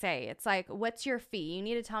whatever they say. It's like, what's your fee? You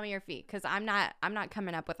need to tell me your fee, because I'm not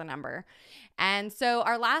coming up with a number. And so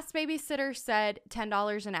our last babysitter said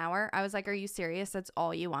 $10 an hour. I was like, are you serious? That's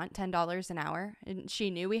all you want? $10 an hour? And she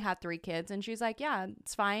knew we had 3 kids, and she's like, yeah,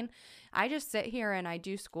 it's fine. I just sit here and I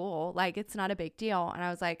do school. Like, it's not a big deal. And I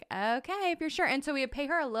was like, okay, if you're sure. And so we would pay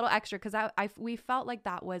her a little extra, because we felt like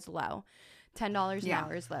that was low. $10 an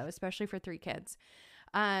hour is low, especially for 3 kids.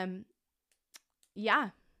 Yeah,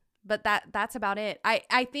 but that's about it.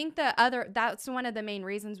 I think that's one of the main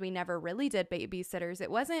reasons we never really did babysitters.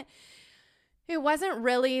 It wasn't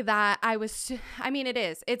really that it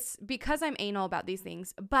is. It's because I'm anal about these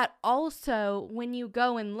things, but also when you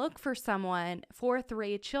go and look for someone for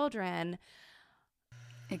 3 children,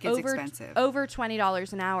 it gets expensive. Over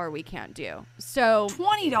 $20 an hour we can't do. So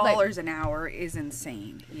 $20 an hour is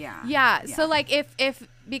insane. Yeah. Yeah. So like if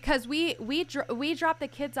because we dropped the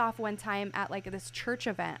kids off one time at like this church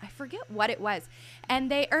event. I forget what it was. And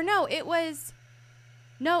it was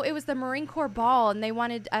the Marine Corps ball, and they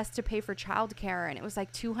wanted us to pay for childcare, and it was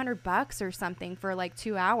like $200 or something for like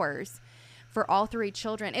 2 hours for all 3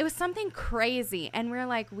 children. It was something crazy. And we're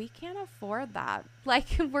like, we can't afford that. Like,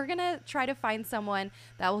 we're going to try to find someone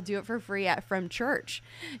that will do it for free from church,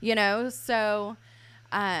 So,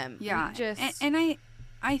 yeah.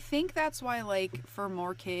 I think that's why, like, for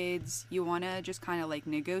more kids, you want to just kind of like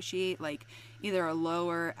negotiate like either a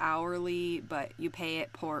lower hourly, but you pay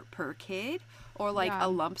it per kid, or like a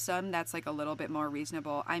lump sum that's like a little bit more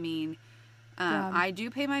reasonable. I mean, I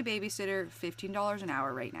do pay my babysitter $15 an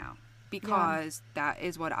hour right now, because that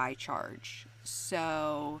is what I charge.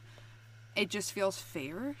 So it just feels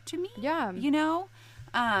fair to me. Yeah.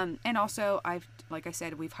 And also like I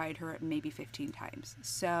said, we've hired her maybe 15 times.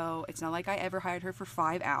 So it's not like I ever hired her for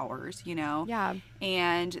 5 hours, Yeah.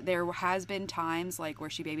 And there has been times like where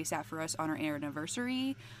she babysat for us on our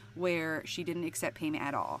anniversary where she didn't accept payment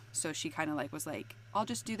at all. So she kind of like was like, I'll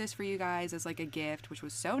just do this for you guys as like a gift, which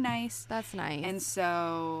was so nice. That's nice. And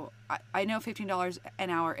so I know $15 an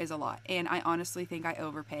hour is a lot. And I honestly think I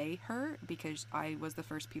overpay her, because I was the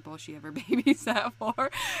first people she ever babysat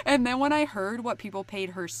for. And then when I heard what people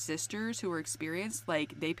paid her sisters who were experienced,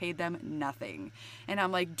 like they paid them nothing. And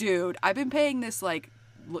I'm like, dude, I've been paying this like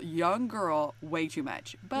young girl way too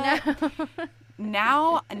much. But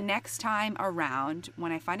now, next time around,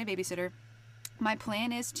 when I find a babysitter, my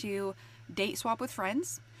plan is to date swap with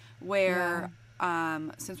friends, where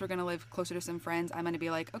since we're going to live closer to some friends, I'm going to be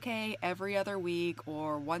like, okay, every other week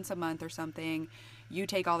or once a month or something, you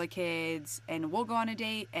take all the kids and we'll go on a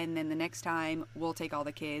date, and then the next time we'll take all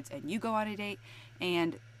the kids and you go on a date.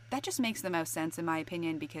 And that just makes the most sense, in my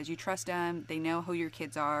opinion, because you trust them, they know who your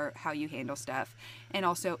kids are, how you handle stuff, and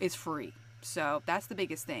also it's free. So that's the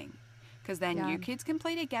biggest thing. Because then your kids can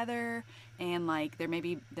play together, and like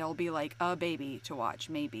there'll be like a baby to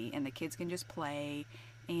watch maybe, and the kids can just play,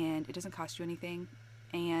 and it doesn't cost you anything.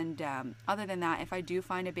 And other than that, if I do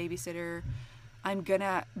find a babysitter, I'm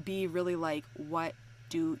gonna be really like, what's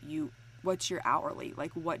your hourly?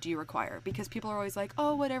 Like, what do you require? Because people are always like,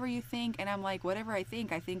 oh, whatever you think. And I'm like, whatever I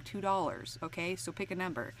think $2. Okay, so pick a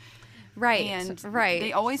number. Right. And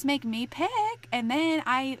they always make me pick, and then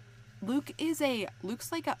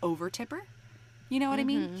Luke's like a over tipper. You know what I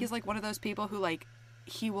mean? He's like one of those people who like,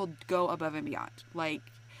 he will go above and beyond, like,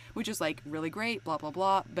 which is like really great, blah, blah,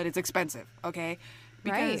 blah, but it's expensive. Okay.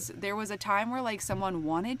 Because there was a time where like someone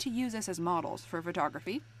wanted to use us as models for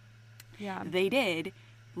photography. Yeah. They did.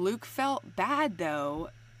 Luke felt bad though,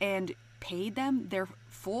 and paid them their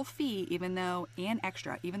full fee, and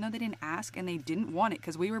extra, even though they didn't ask and they didn't want it,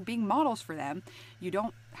 because we were being models for them. You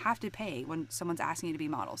don't have to pay when someone's asking you to be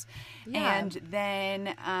models. Yeah. And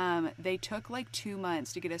then they took like 2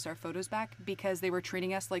 months to get us our photos back, because they were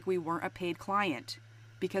treating us like we weren't a paid client,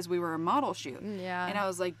 because we were a model shoot. Yeah. And I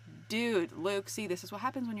was like, dude, Luke, see, this is what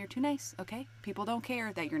happens when you're too nice, okay? People don't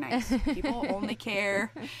care that you're nice. People only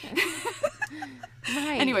care.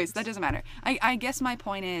 Right. Anyways, that doesn't matter. I guess my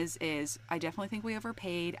point is I definitely think we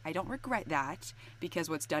overpaid. I don't regret that, because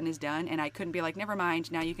what's done is done, and I couldn't be like, never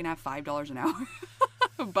mind, now you can have $5 an hour.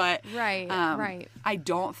 But right. I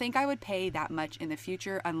don't think I would pay that much in the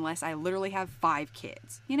future unless I literally have 5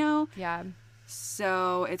 kids, Yeah.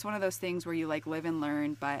 So it's one of those things where you like live and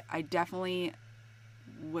learn, but I definitely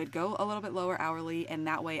would go a little bit lower hourly, and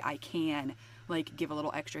that way I can like give a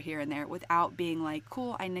little extra here and there without being like,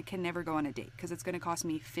 cool, I can never go on a date, because it's going to cost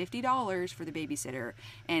me $50 for the babysitter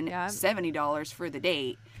and $70 for the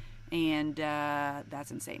date, and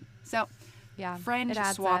that's insane. So friend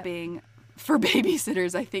swapping for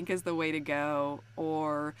babysitters, I think, is the way to go.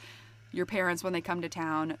 Or your parents, when they come to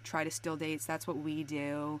town, try to steal dates. That's what we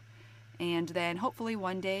do. And then hopefully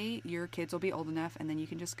one day your kids will be old enough and then you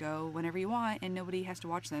can just go whenever you want and nobody has to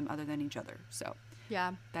watch them other than each other. So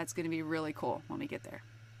Yeah. that's going to be really cool when we get there.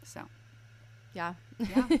 So Yeah.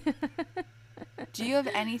 yeah. Do you have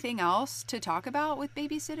anything else to talk about with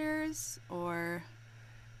babysitters or?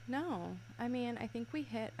 No. I mean, I think we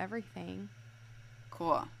hit everything.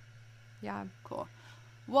 Cool. Yeah. Cool.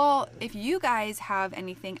 Well, if you guys have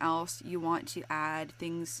anything else you want to add,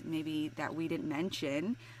 things maybe that we didn't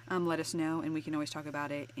mention, let us know and we can always talk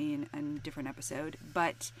about it in a different episode.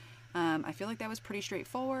 But I feel like that was pretty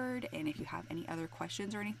straightforward. And if you have any other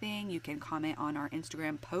questions or anything, you can comment on our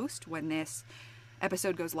Instagram post when this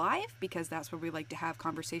episode goes live, because that's where we like to have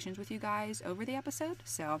conversations with you guys over the episode.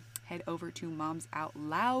 So head over to Moms Out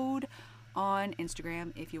Loud on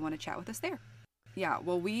Instagram if you want to chat with us there. Yeah,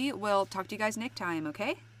 well, we will talk to you guys next time,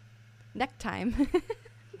 okay? Next time.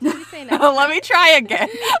 Did you say next? Let me try again.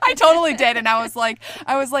 I totally did, and I was like,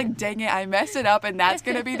 dang it, I messed it up, and that's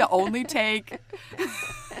gonna be the only take.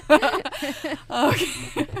 Okay.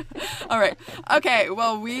 All right. Okay.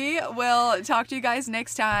 Well, we will talk to you guys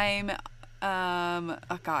next time. Oh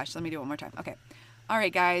gosh, let me do it one more time. Okay. All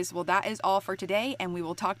right, guys. Well, that is all for today, and we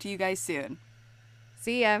will talk to you guys soon.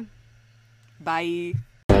 See ya. Bye.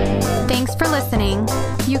 Thanks for listening.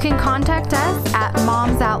 You can contact us at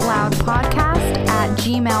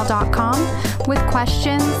momsoutloudpodcast@gmail.com with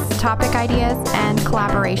questions, topic ideas, and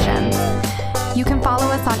collaborations. You can follow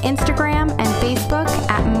us on Instagram and Facebook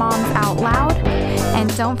at Moms Out Loud.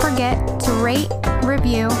 And don't forget to rate,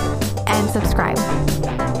 review, and subscribe.